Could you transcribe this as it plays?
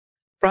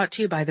Brought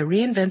to you by the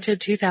reinvented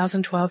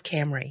 2012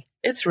 Camry.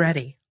 It's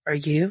ready. Are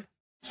you?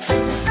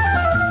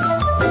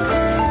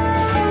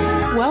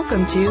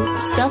 Welcome to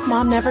Stuff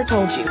Mom Never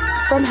Told You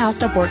from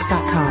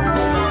HowStuffWorks.com.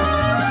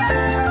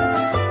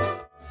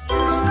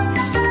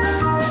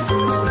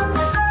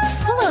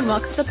 Hello and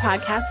welcome to the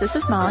podcast. This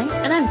is Molly.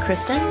 And I'm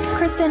Kristen.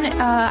 Kristen,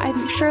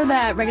 I'm sure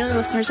that regular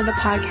listeners of the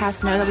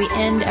podcast know that we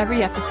end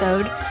every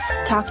episode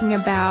talking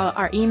about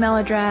our email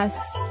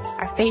address,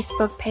 our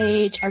Facebook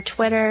page, our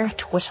Twitter,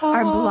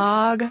 our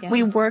blog. Yeah.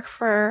 We work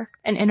for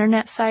an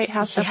internet site,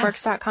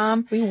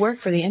 HowStuffWorks.com. We work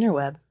for the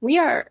interweb. We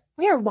are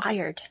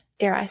wired,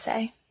 dare I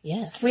say.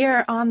 Yes. We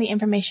are on the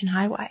information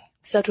highway.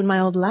 Except when my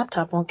old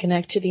laptop won't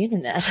connect to the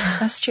internet.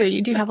 That's true.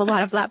 You do have a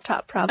lot of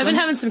laptop problems. I've been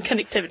having some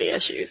connectivity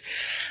issues.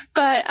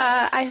 But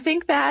I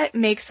think that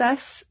makes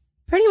us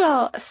pretty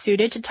well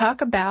suited to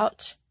talk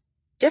about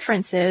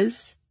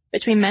differences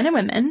between men and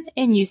women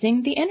in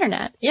using the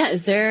internet. Yeah.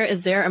 Is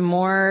there a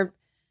more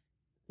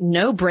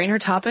no-brainer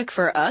topic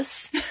for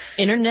us,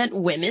 internet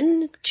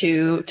women,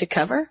 to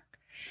cover?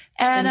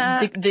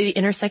 And the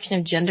intersection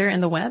of gender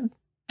and the web?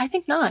 I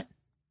think not.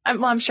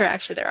 I'm sure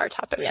actually there are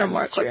topics we're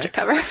more equipped to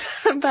cover,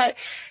 but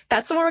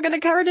that's the one we're going to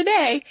cover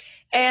today.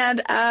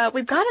 And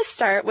we've got to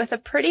start with a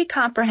pretty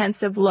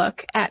comprehensive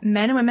look at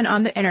men and women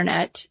on the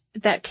internet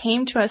that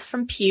came to us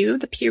from Pew,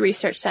 the Pew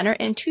Research Center,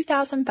 in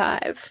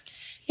 2005.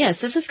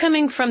 Yes, this is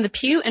coming from the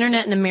Pew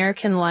Internet and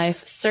American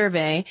Life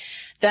survey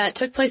that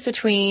took place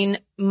between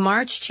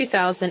March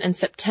 2000 and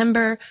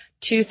September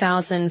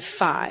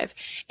 2005.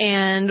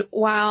 And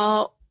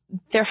while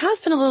there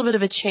has been a little bit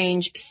of a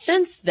change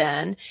since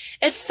then,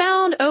 it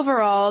found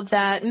overall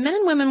that men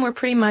and women were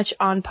pretty much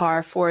on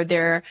par for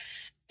their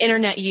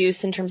internet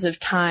use in terms of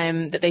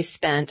time that they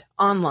spent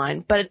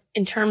online. But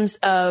in terms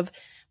of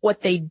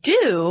what they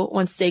do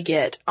once they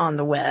get on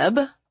the web,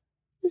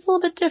 it's a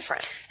little bit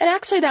different. And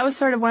actually that was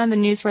sort of one of the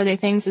newsworthy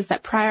things, is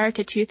that prior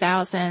to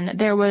 2000,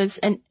 there was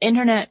an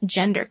internet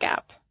gender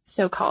gap,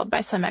 so-called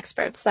by some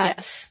experts,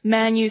 that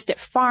men used it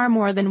far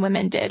more than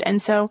women did.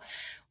 And so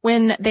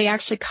when they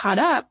actually caught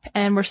up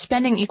and were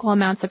spending equal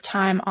amounts of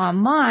time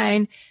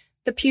online,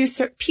 the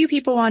Pew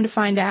people wanted to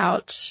find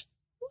out,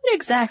 what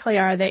exactly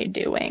are they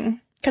doing?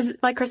 Because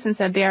like Kristen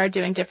said, they are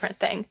doing different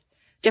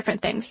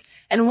things.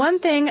 And one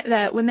thing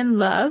that women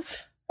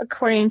love,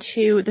 according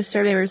to the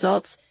survey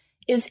results,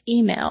 is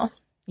email.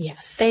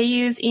 Yes. They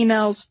use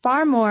emails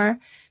far more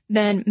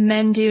than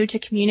men do to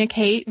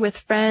communicate with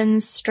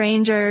friends,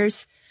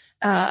 strangers,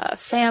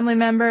 family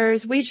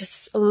members. We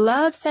just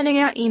love sending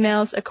out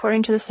emails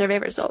according to the survey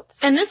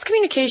results. And this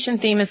communication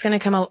theme is going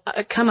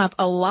to come up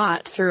a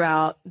lot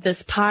throughout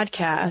this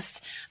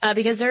podcast,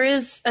 because there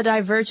is a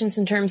divergence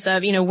in terms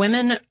of,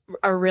 women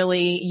are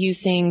really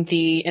using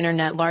the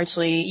internet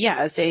largely,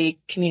 as a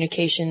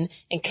communication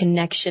and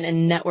connection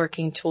and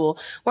networking tool,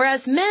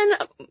 whereas men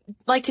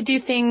like to do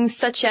things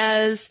such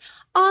as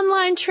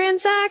online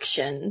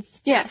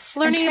transactions. Yes.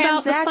 Learning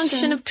about the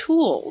function of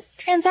tools.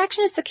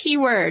 Transaction is the key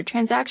word.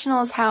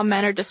 Transactional is how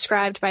men are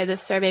described by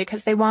this survey,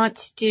 because they want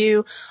to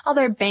do all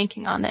their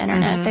banking on the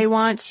internet. Mm-hmm. They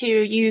want to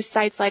use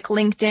sites like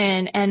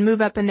LinkedIn and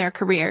move up in their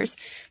careers.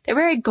 They're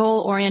very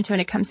goal-oriented when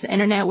it comes to the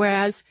internet,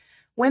 whereas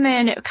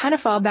women kind of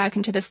fall back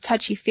into this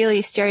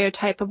touchy-feely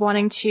stereotype of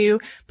wanting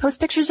to post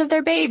pictures of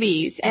their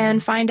babies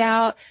and find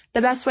out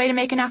the best way to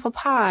make an apple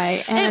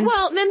pie. And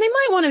well, then they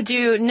might want to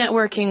do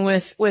networking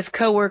with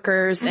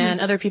coworkers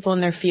and other people in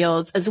their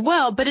fields as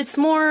well, but it's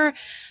more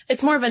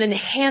of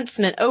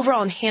an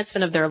overall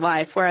enhancement of their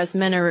life, whereas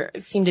men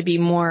seem to be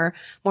more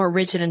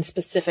rigid and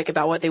specific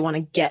about what they want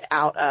to get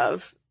out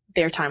of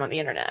their time on the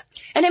internet.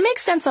 And it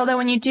makes sense, although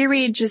when you do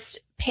read just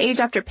page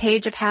after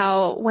page of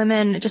how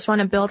women just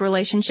want to build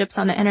relationships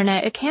on the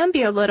internet, it can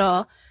be a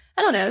little,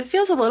 I don't know, it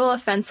feels a little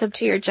offensive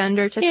to your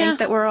gender to think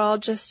that we're all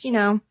just,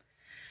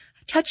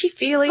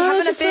 touchy-feely,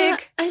 having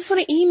I just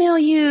want to email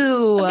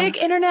you. A big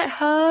internet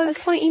hug. I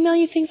just want to email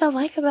you things I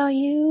like about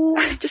you.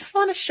 I just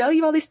want to show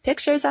you all these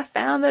pictures I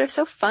found that are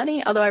so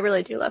funny. Although I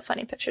really do love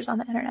funny pictures on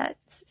the internet.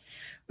 It's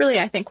really,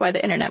 I think, why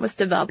the internet was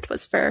developed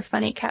was for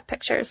funny cat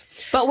pictures.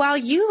 But while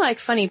you like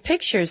funny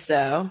pictures,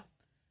 though,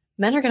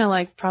 men are going to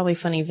like probably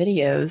funny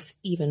videos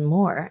even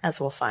more, as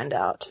we'll find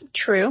out.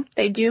 True.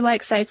 They do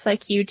like sites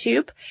like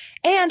YouTube.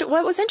 And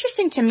what was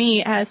interesting to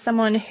me as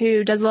someone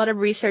who does a lot of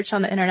research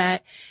on the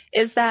internet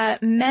is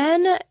that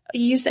men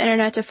use the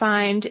internet to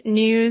find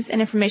news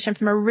and information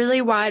from a really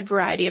wide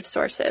variety of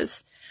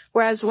sources,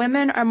 whereas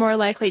women are more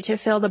likely to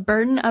feel the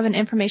burden of an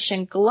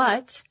information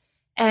glut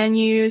and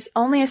use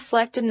only a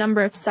selected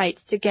number of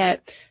sites to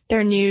get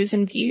their news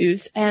and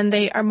views, and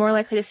they are more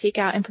likely to seek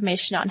out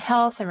information on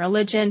health and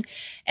religion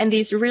and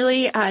these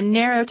really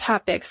narrow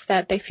topics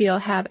that they feel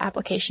have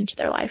application to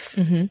their life.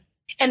 Mm-hmm.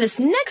 And this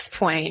next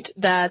point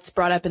that's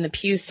brought up in the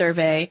Pew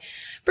survey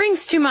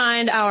brings to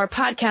mind our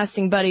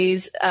podcasting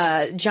buddies,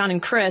 John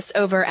and Chris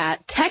over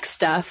at Tech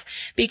Stuff,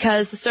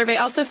 because the survey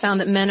also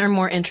found that men are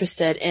more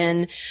interested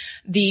in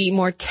the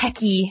more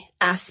techie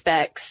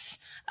aspects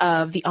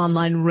of the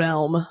online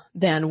realm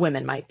than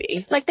women might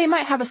be. Like they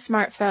might have a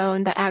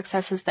smartphone that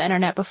accesses the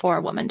internet before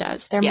a woman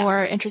does. They're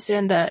more interested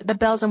in the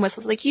bells and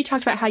whistles. Like you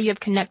talked about how you have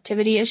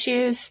connectivity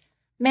issues.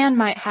 Man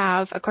might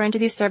have, according to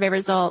these survey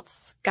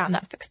results, gotten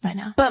that fixed by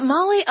now. But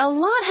Molly, a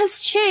lot has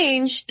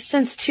changed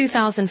since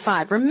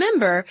 2005.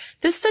 Remember,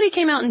 this study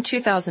came out in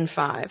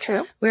 2005.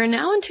 True. We're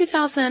now in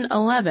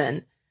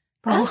 2011.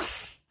 Oh,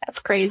 that's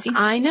crazy.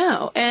 I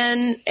know.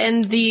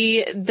 And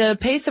the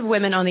pace of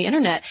women on the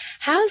internet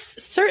has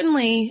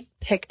certainly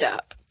picked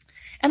up.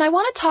 And I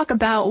want to talk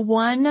about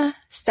one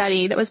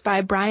study that was by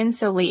Brian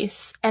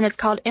Solis, and it's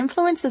called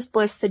Influence is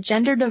Bliss, the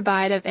Gender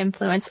Divide of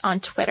Influence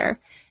on Twitter.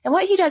 And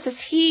what he does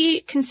is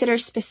he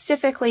considers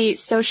specifically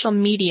social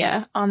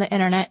media on the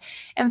internet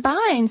and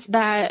finds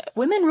that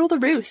women rule the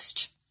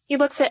roost. He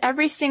looks at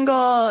every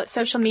single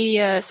social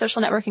media,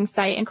 social networking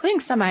site, including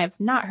some I have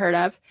not heard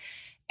of.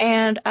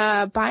 And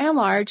by and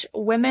large,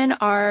 women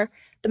are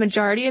the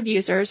majority of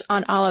users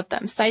on all of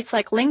them. Sites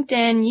like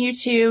LinkedIn,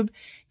 YouTube,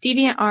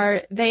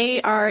 DeviantArt,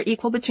 they are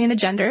equal between the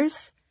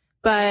genders.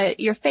 But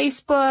your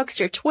Facebooks,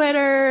 your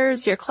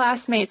Twitters, your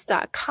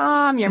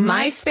Classmates.com, your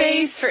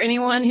MySpace. For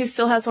anyone who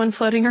still has one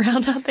floating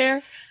around out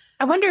there.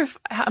 I wonder if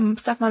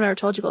Stuff Mom Never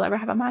Told You will ever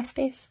have a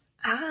MySpace.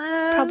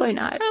 Probably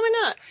not. Probably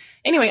not.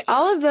 Anyway,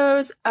 all of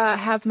those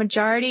have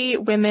majority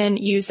women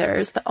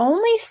users. The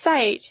only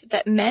site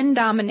that men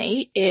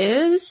dominate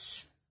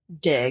is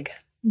Dig.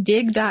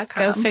 Dig.com.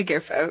 Go figure,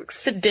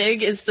 folks.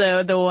 Dig is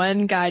the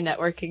one guy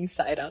networking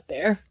site out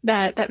there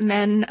that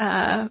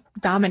men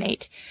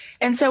dominate.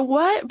 And so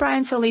what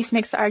Brian Solis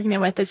makes the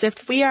argument with is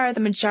if we are the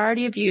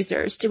majority of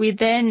users, do we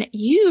then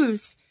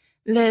use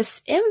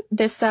this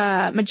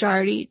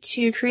majority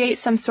to create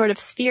some sort of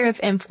sphere of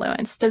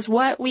influence? Does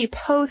what we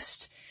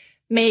post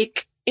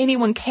make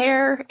anyone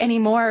care any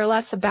more or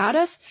less about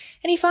us?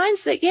 And he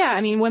finds that,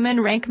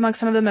 women rank among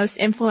some of the most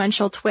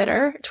influential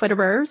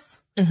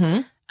Twitterers.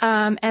 Mm-hmm.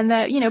 And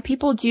that,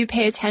 people do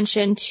pay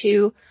attention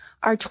to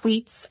our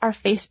tweets, our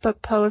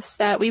Facebook posts,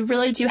 that we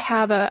really do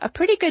have a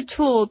pretty good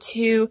tool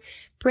to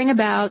bring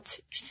about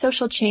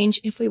social change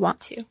if we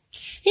want to.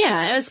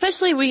 Yeah,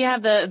 especially we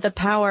have the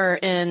power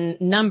in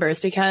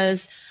numbers,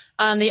 because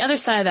on the other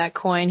side of that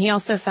coin, he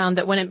also found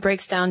that when it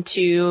breaks down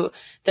to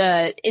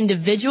the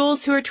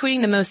individuals who are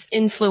tweeting, the most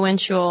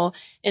influential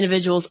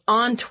individuals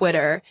on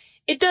Twitter,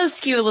 it does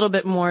skew a little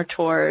bit more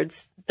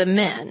towards the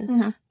men.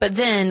 Mm-hmm. But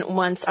then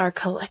once our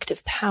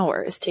collective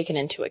power is taken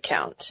into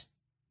account,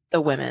 the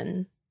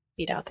women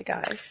beat out the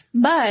guys.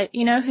 But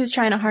you know who's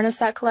trying to harness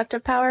that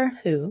collective power?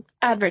 Who?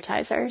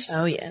 Advertisers.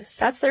 Oh, yes.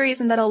 That's the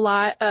reason that a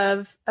lot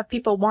of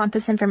people want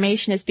this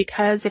information, is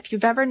because if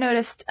you've ever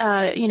noticed,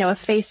 a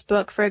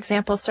Facebook, for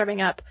example,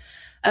 serving up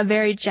a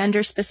very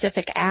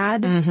gender-specific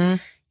ad, mm-hmm.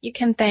 you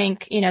can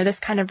thank, this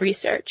kind of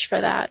research for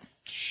that.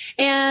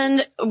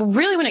 And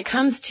really, when it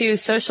comes to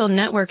social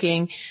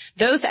networking,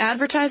 those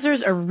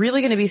advertisers are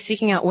really going to be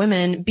seeking out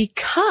women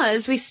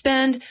because we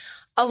spend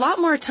a lot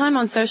more time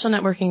on social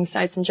networking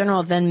sites in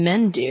general than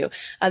men do.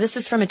 This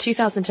is from a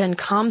 2010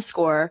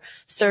 ComScore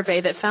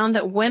survey that found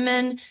that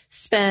women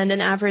spend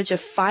an average of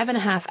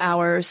 5.5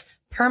 hours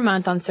per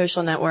month on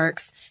social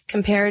networks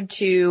compared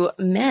to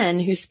men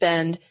who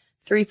spend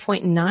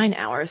 3.9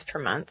 hours per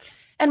month.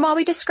 And while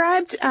we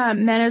described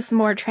men as the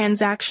more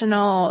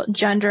transactional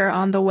gender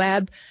on the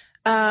web,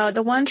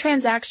 the one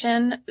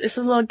transaction, this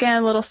is a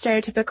little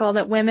stereotypical,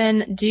 that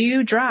women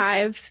do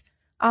drive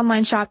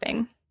online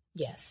shopping.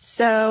 Yes.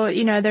 So,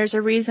 there's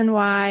a reason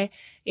why,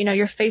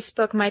 your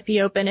Facebook might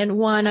be open in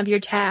one of your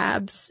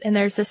tabs and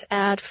there's this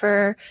ad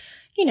for,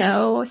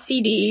 a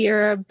CD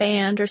or a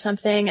band or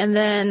something. And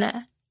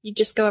then you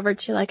just go over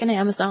to like an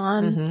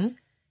Amazon, mm-hmm.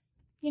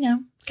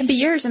 It can be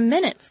years and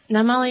minutes.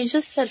 Now, Molly, you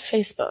just said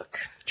Facebook.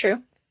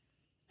 True.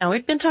 Now,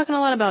 we've been talking a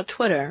lot about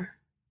Twitter,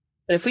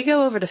 but if we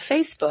go over to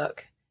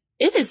Facebook,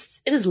 it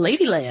is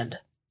Ladyland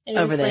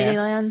over there.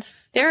 Ladyland.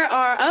 There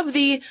are, of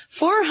the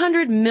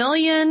 400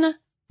 million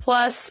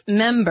plus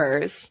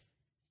members,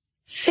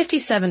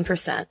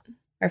 57%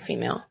 are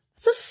female.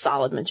 It's a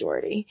solid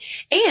majority.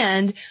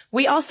 And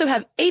we also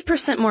have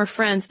 8% more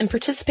friends and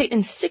participate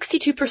in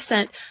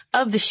 62%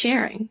 of the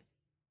sharing.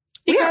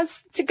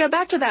 Because to go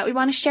back to that, we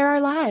want to share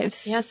our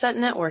lives. Yes, that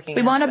networking.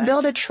 We want to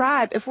build a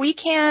tribe. If we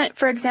can't,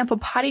 for example,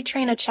 potty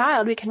train a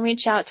child, we can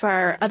reach out to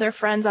our other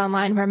friends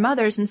online who are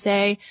mothers and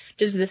say,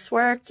 does this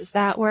work? Does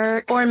that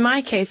work? Or in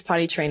my case,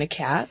 potty train a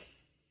cat.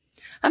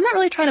 I'm not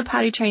really trying to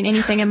potty train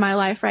anything in my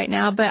life right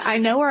now, but I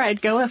know where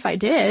I'd go if I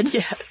did.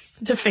 Yes.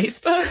 To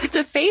Facebook?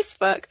 To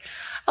Facebook.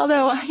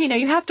 Although,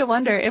 you have to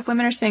wonder if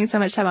women are spending so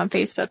much time on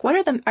Facebook,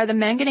 are the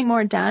men getting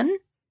more done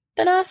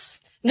than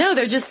us? No,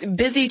 they're just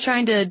busy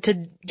trying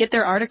to get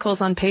their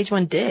articles on Page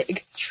One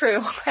Dig.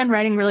 True. And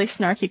writing really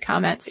snarky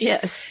comments.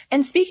 Yes.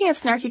 And speaking of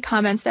snarky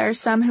comments, there are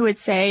some who would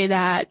say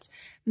that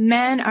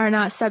men are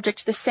not subject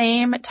to the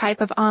same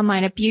type of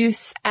online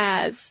abuse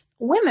as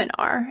women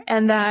are,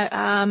 and that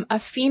a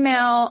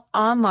female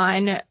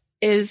online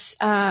is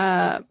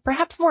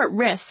perhaps more at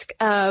risk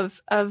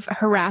of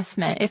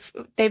harassment. If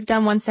they've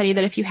done one study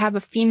that if you have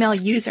a female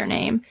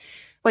username,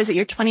 was it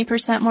you're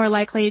 20% more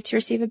likely to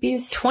receive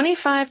abuse?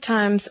 25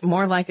 times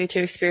more likely to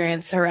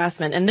experience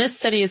harassment. And this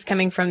study is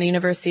coming from the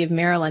University of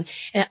Maryland.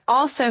 And it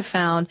also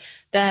found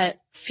that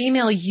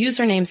female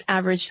usernames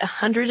averaged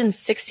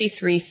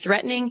 163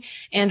 threatening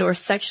and or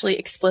sexually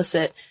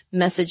explicit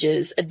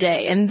messages a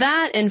day. And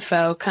that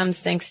info comes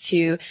thanks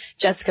to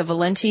Jessica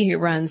Valenti, who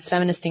runs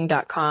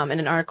feministing.com, and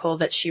an article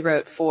that she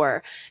wrote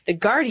for The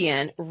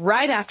Guardian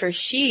right after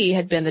she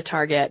had been the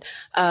target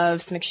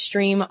of some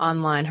extreme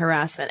online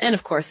harassment. And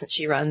of course, since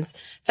she runs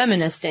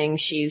Feministing,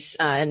 she's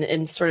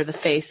in sort of the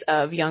face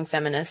of young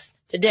feminists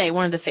today,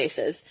 one of the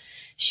faces.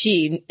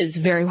 She is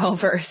very well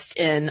versed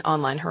in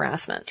online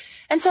harassment.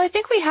 And so I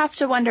think we have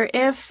to wonder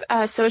if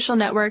social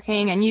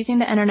networking and using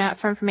the internet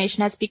for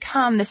information has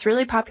become this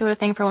really popular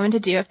thing for women to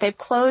do. If they've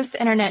closed the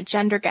internet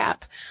gender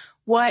gap,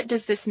 what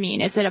does this mean?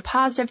 Is it a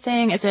positive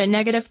thing? Is it a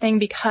negative thing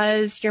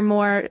because you're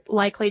more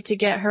likely to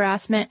get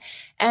harassment?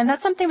 And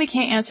that's something we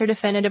can't answer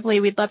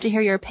definitively. We'd love to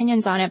hear your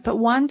opinions on it. But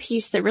one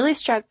piece that really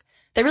stood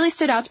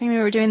out to me when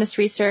we were doing this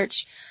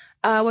research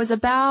was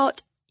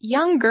about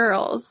young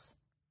girls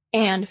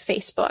and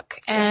Facebook.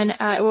 And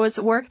it was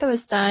work that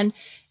was done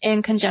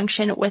in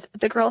conjunction with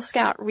the Girl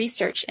Scout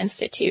Research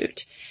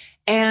Institute.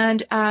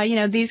 And,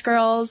 these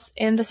girls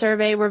in the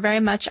survey were very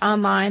much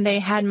online. They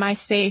had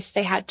MySpace,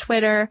 they had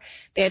Twitter,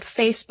 they had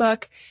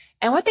Facebook.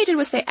 And what they did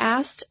was they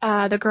asked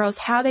the girls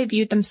how they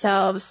viewed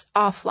themselves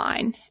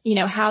offline,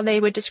 how they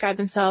would describe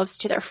themselves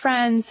to their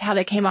friends, how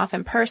they came off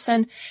in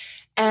person.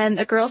 And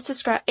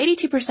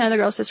 82% of the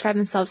girls described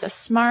themselves as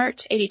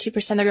smart,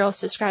 82% of the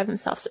girls described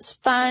themselves as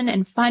fun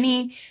and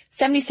funny,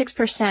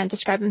 76%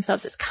 described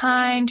themselves as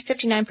kind,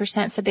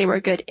 59% said they were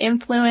a good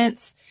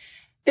influence,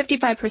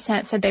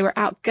 55% said they were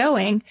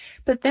outgoing.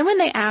 But then when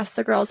they asked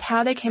the girls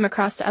how they came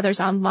across to others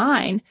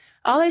online,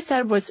 all they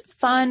said was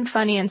fun,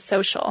 funny, and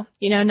social.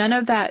 None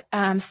of that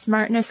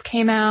smartness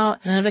came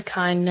out. None of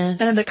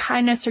the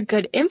kindness or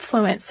good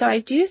influence. So I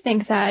do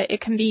think that it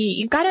can be,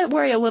 you've got to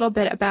worry a little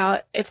bit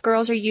about if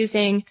girls are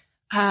using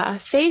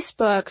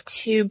Facebook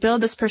to build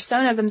this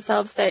persona of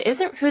themselves that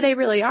isn't who they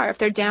really are, if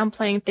they're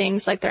downplaying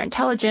things like their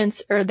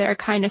intelligence or their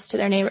kindness to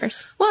their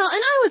neighbors. Well,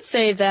 and I would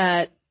say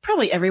that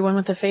probably everyone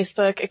with a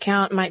Facebook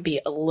account might be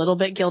a little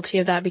bit guilty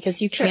of that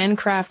because you can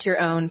craft your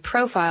own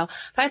profile.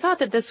 But I thought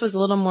that this was a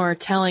little more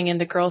telling in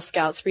the Girl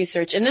Scouts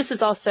research. And this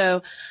is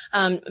also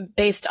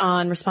based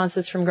on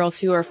responses from girls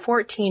who are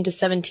 14 to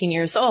 17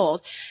 years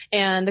old.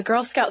 And the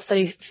Girl Scout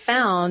study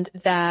found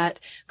that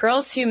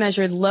girls who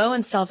measured low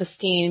in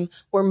self-esteem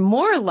were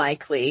more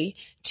likely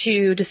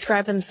to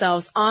describe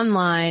themselves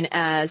online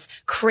as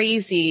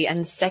crazy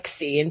and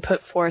sexy and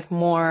put forth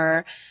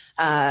more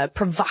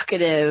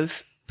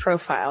provocative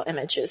profile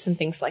images and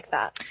things like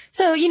that.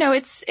 So,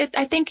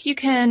 I think you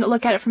can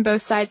look at it from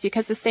both sides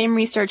because the same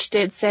research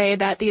did say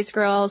that these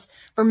girls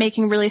were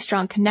making really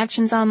strong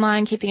connections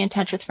online, keeping in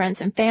touch with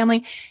friends and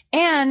family,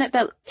 and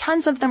that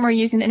tons of them were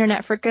using the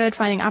internet for good,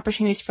 finding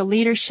opportunities for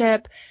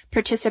leadership,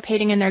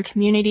 participating in their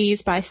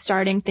communities by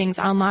starting things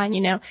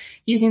online,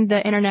 using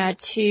the internet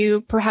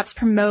to perhaps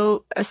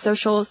promote a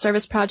social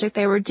service project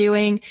they were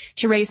doing,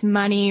 to raise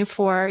money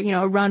for,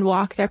 a run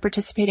walk they're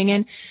participating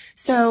in.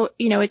 So,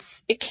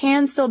 it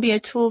can still be a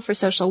tool for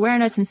social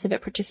awareness and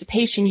civic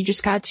participation. You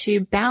just got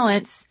to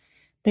balance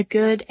the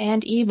good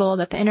and evil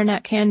that the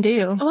internet can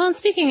do. Well, and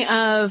speaking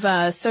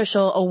of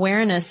social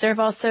awareness, there have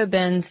also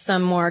been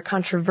some more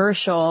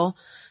controversial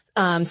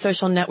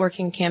social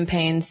networking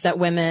campaigns that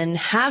women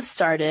have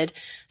started,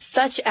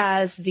 such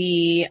as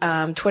the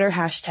Twitter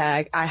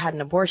hashtag I had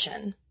an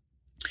abortion.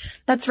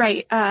 That's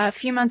right. A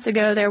few months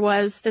ago, there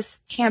was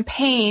this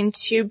campaign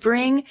to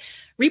bring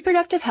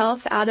reproductive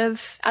health out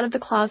of the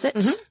closet,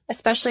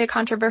 especially a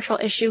controversial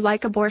issue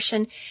like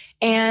abortion.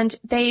 And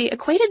they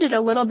equated it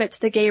a little bit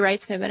to the gay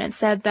rights movement and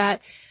said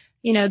that,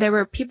 there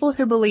were people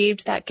who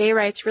believed that gay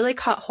rights really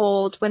caught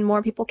hold when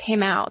more people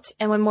came out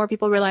and when more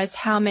people realized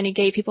how many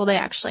gay people they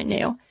actually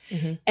knew.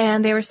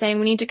 And they were saying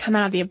we need to come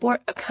out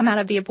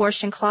of the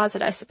abortion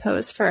closet, I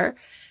suppose, for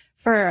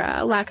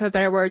lack of a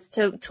better words,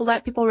 to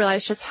let people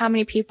realize just how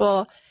many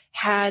people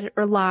had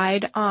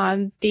relied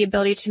on the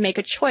ability to make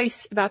a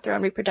choice about their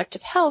own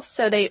reproductive health.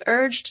 So they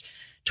urged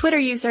Twitter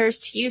users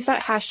to use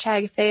that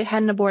hashtag if they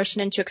had an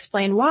abortion and to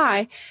explain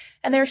why.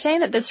 And they were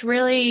saying that this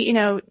really,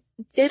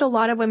 did a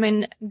lot of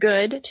women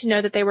good to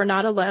know that they were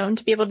not alone,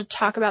 to be able to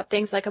talk about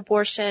things like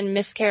abortion,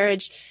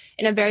 miscarriage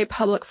in a very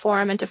public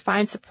forum and to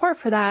find support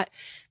for that.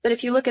 But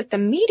if you look at the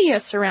media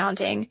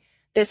surrounding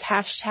this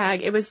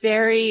hashtag, it was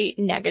very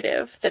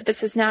negative, that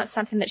this is not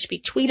something that should be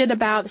tweeted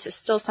about. This is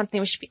still something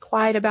we should be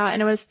quiet about.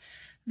 And it was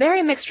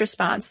very mixed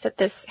response that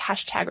this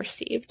hashtag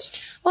received.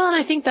 Well, and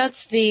I think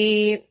that's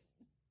the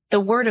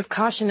word of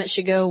caution that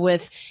should go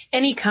with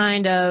any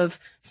kind of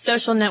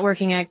social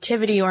networking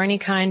activity or any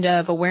kind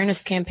of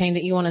awareness campaign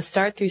that you want to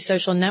start through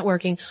social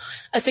networking.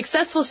 A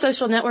successful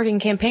social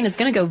networking campaign is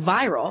going to go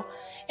viral.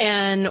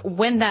 And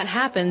when that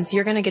happens,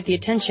 you're going to get the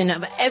attention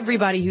of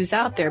everybody who's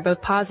out there,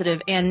 both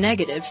positive and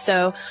negative.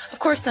 So, of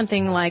course,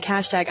 something like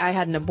hashtag I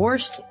had an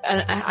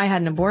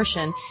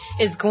abortion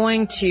is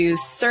going to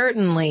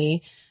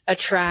certainly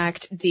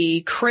attract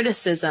the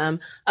criticism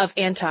of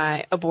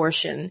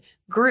anti-abortion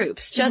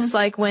groups. Just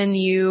like when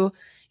you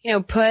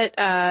put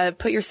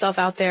yourself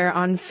out there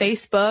on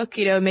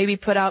Facebook, maybe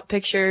put out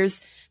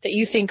pictures that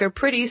you think are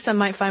pretty, some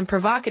might find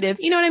provocative.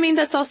 You know what I mean?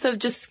 That's also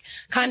just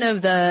kind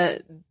of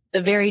the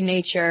very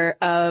nature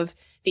of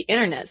the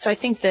internet. So I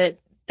think that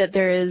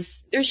there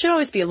should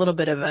always be a little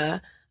bit of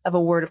a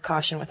word of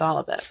caution with all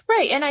of it.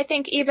 Right. And I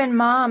think even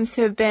moms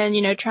who have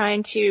been,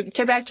 trying to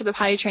back to the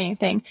potty training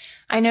thing.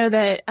 I know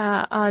that,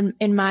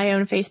 in my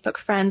own Facebook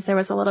friends, there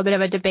was a little bit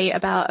of a debate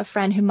about a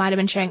friend who might have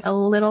been sharing a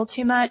little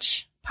too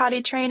much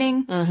potty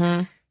training.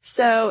 Mm-hmm.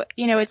 So,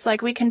 it's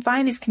like we can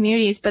find these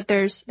communities, but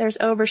there's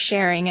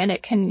oversharing, and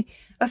it can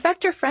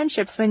affect your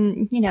friendships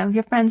when,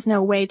 your friends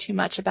know way too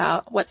much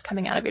about what's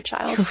coming out of your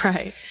child.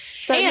 Right.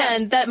 So,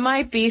 and that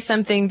might be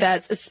something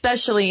that's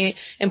especially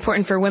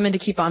important for women to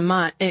keep in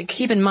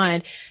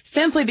mind,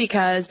 simply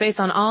because based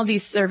on all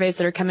these surveys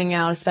that are coming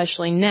out,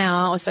 especially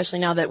now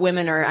that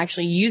women are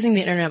actually using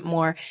the internet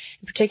more,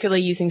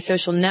 particularly using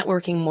social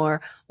networking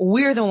more,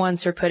 we're the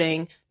ones who are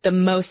putting the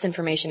most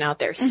information out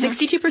there.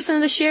 62%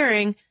 of the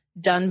sharing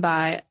done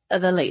by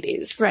the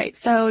ladies. Right.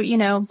 So,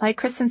 like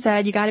Kristen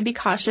said, you got to be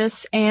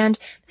cautious. And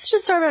this is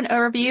just sort of an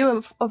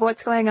overview of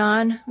what's going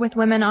on with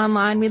women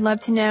online. We'd love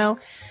to know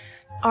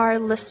our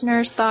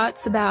listeners'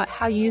 thoughts about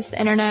how you use the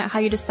internet, how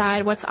you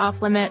decide what's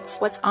off limits,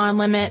 what's on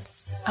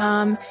limits.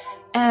 And,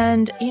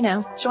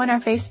 join our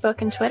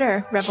Facebook and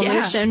Twitter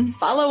revolution. Yeah.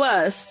 Follow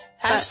us.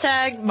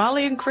 Hashtag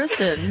Molly and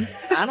Kristen.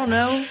 I don't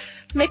know.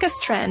 Make us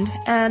trend.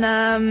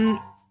 And,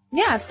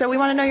 so we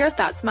want to know your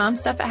thoughts.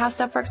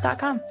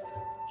 momstuff@howstuffworks.com.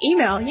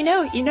 Email. You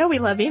know we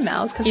love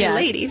emails because we're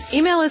ladies.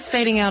 Email is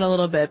fading out a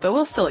little bit, but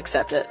we'll still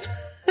accept it.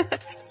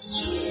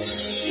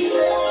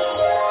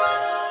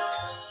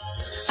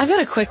 I've got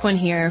a quick one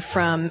here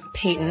from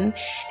Peyton,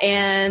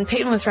 and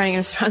Peyton was writing in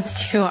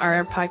response to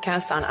our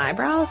podcast on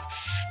eyebrows,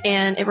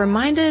 and it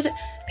reminded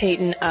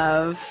Peyton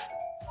of,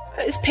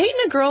 is Peyton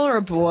a girl or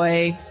a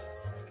boy?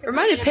 It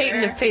reminded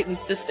Peyton of Peyton's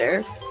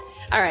sister.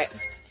 All right.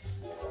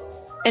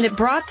 And it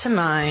brought to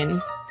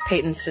mind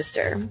Peyton's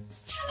sister.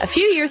 A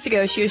few years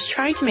ago, she was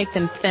trying to make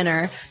them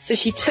thinner, so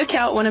she took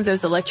out one of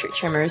those electric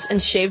trimmers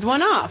and shaved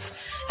one off.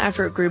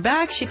 After it grew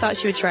back, she thought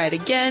she would try it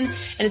again,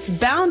 and it's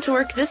bound to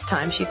work this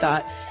time, she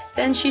thought.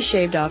 Then she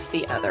shaved off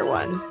the other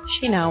one.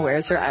 She now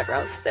wears her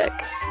eyebrows thick.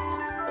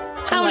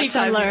 How many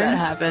times has that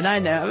happened? I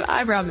know.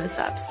 Eyebrow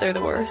mishaps. They're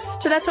the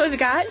worst. So that's what we've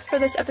got for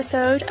this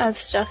episode of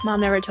Stuff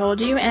Mom Never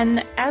Told You.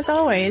 And as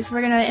always,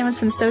 we're going to end with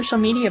some social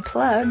media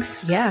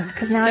plugs. Yeah.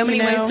 Because now so many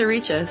ways to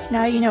reach us.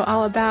 Now you know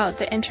all about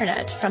the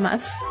internet from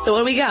us. So what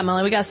do we got,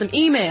 Molly? We got some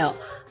email.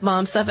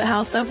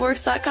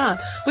 momstuff@howstuffworks.com.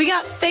 We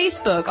got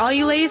Facebook. All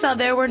you ladies out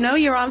there, we know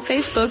you're on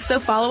Facebook, so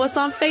follow us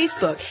on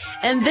Facebook.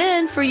 And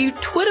then for you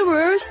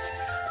Twitterers,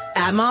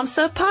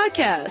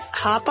 @MomStuffPodcast.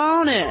 Hop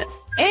on it.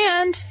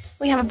 And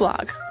we have a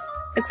blog.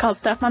 It's called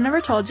Stuff Mom Never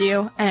Told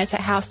You, and it's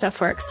at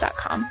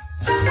howstuffworks.com.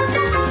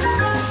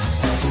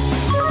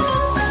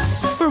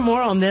 For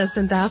more on this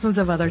and thousands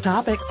of other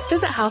topics,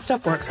 visit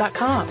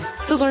howstuffworks.com.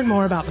 To learn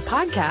more about the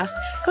podcast,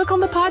 click on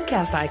the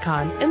podcast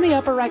icon in the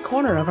upper right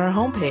corner of our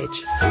homepage.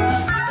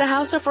 The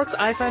How Stuff Works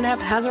iPhone app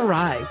has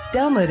arrived.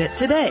 Download it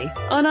today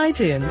on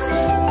iTunes.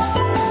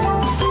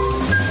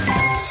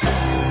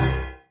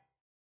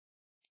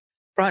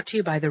 Brought to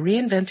you by the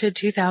reinvented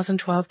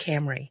 2012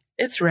 Camry.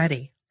 It's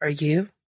ready. Are you?